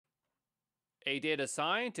A data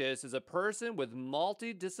scientist is a person with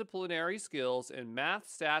multidisciplinary skills in math,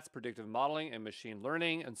 stats, predictive modeling, and machine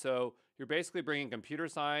learning. And so you're basically bringing computer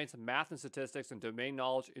science, math and statistics, and domain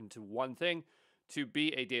knowledge into one thing to be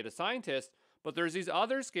a data scientist. But there's these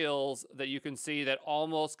other skills that you can see that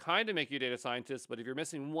almost kind of make you a data scientist. But if you're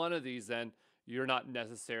missing one of these, then you're not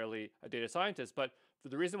necessarily a data scientist. But for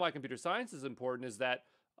the reason why computer science is important is that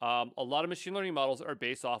a lot of machine learning models are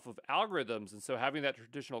based off of algorithms. And so having that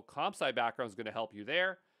traditional comp sci background is going to help you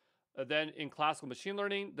there. Then in classical machine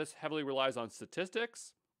learning, this heavily relies on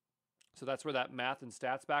statistics. So that's where that math and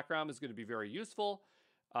stats background is going to be very useful.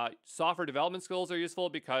 Software development skills are useful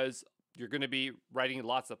because you're going to be writing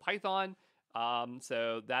lots of Python.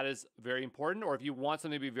 So that is very important. Or if you want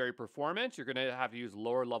something to be very performant, you're going to have to use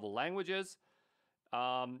lower level languages.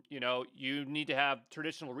 You need to have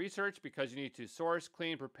traditional research because you need to source,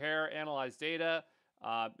 clean, prepare, analyze data,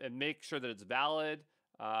 and make sure that it's valid.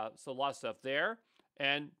 So a lot of stuff there.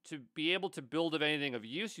 And to be able to build of anything of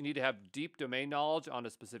use, you need to have deep domain knowledge on a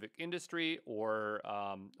specific industry or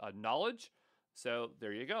knowledge. So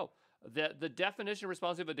there you go. The definition and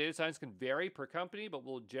responsibility of a data science can vary per company, but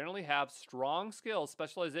will generally have strong skills,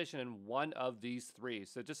 specialization in one of these three.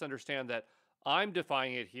 So just understand that I'm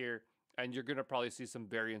defining it here, and you're going to probably see some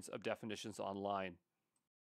variants of definitions online.